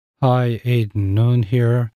Hi, Aidan Noon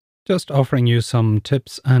here, just offering you some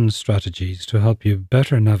tips and strategies to help you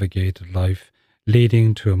better navigate life,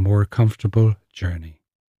 leading to a more comfortable journey.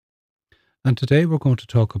 And today we're going to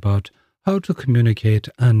talk about how to communicate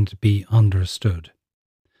and be understood.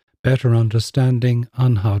 Better understanding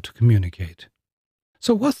on how to communicate.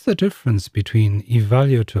 So, what's the difference between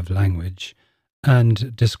evaluative language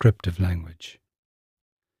and descriptive language?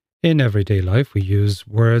 In everyday life, we use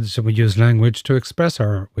words and we use language to express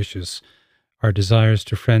our wishes, our desires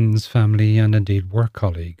to friends, family, and indeed work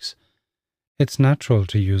colleagues. It's natural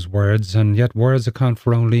to use words, and yet words account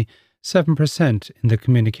for only 7% in the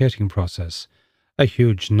communicating process. A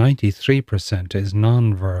huge 93% is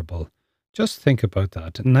non-verbal. Just think about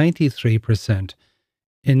that. 93%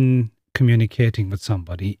 in communicating with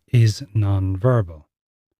somebody is non-verbal.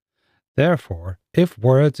 Therefore, if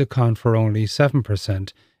words account for only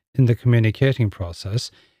 7% in the communicating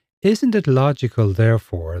process, isn't it logical,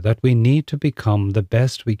 therefore, that we need to become the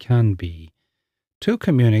best we can be to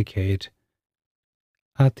communicate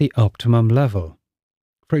at the optimum level?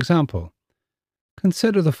 For example,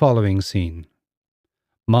 consider the following scene.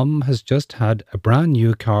 Mum has just had a brand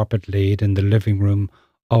new carpet laid in the living room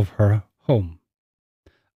of her home.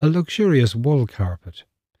 A luxurious wool carpet.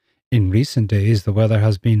 In recent days, the weather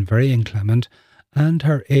has been very inclement, and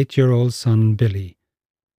her 8-year-old son, Billy,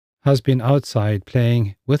 has been outside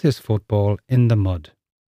playing with his football in the mud.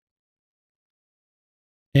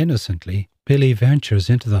 Innocently, Billy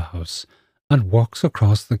ventures into the house and walks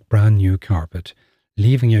across the brand new carpet,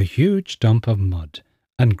 leaving a huge dump of mud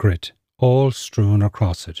and grit all strewn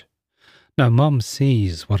across it. Now, Mum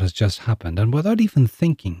sees what has just happened and, without even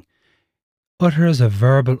thinking, utters a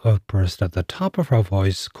verbal outburst at the top of her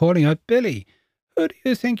voice, calling out, "Billy, who do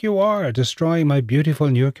you think you are, destroying my beautiful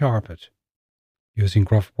new carpet?" Using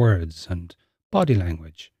gruff words and body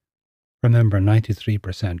language. Remember,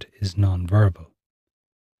 93% is non-verbal.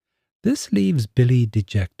 This leaves Billy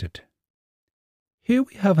dejected. Here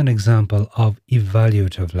we have an example of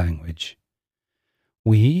evaluative language.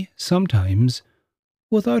 We, sometimes,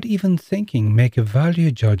 without even thinking, make a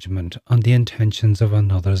value judgment on the intentions of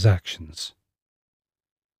another's actions.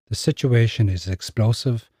 The situation is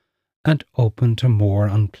explosive and open to more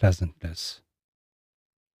unpleasantness.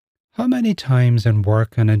 How many times in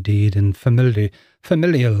work and indeed in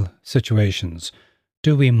familial situations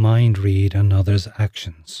do we mind read another's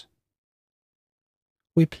actions?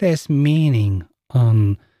 We place meaning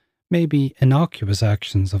on maybe innocuous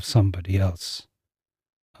actions of somebody else,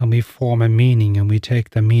 and we form a meaning and we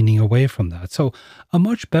take the meaning away from that. So a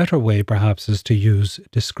much better way perhaps is to use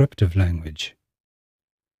descriptive language.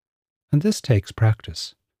 And this takes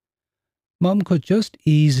practice. Mum could just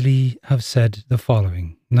easily have said the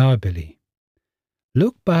following: "Now, Billy,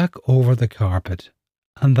 look back over the carpet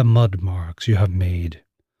and the mud marks you have made.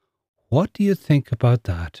 What do you think about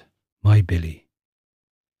that, my Billy?"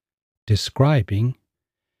 Describing,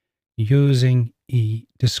 using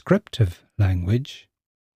descriptive language,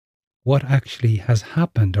 what actually has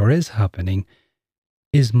happened or is happening,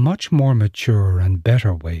 is much more mature and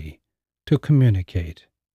better way to communicate.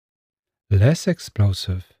 Less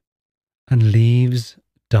explosive and leaves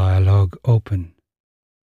dialogue open.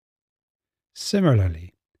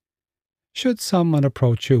 Similarly, should someone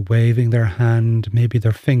approach you waving their hand, maybe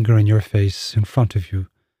their finger in your face in front of you,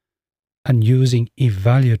 and using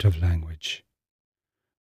evaluative language,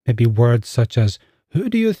 maybe words such as, "Who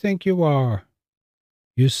do you think you are?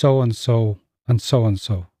 You so and so and so and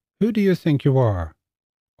so. Who do you think you are?"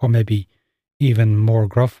 Or maybe even more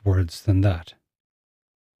gruff words than that.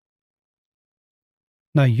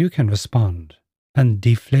 Now you can respond and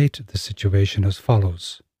deflate the situation as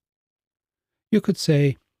follows. You could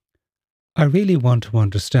say, "I really want to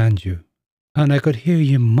understand you, and I could hear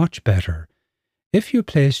you much better if you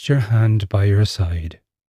placed your hand by your side."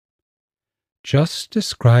 Just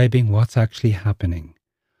describing what's actually happening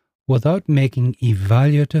without making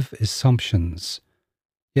evaluative assumptions.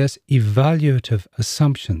 Yes, evaluative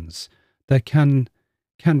assumptions that can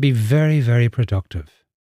be very, very productive.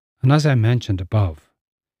 And as I mentioned above,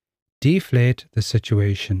 deflate the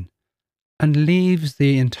situation and leaves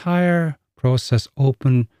the entire process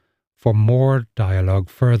open for more dialogue,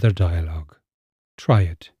 further dialogue. Try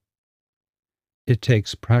it. It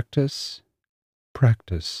takes practice,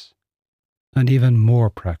 and even more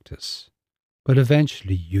practice. But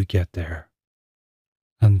eventually you get there.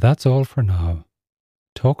 And that's all for now.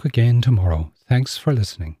 Talk again tomorrow. Thanks for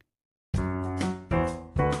listening.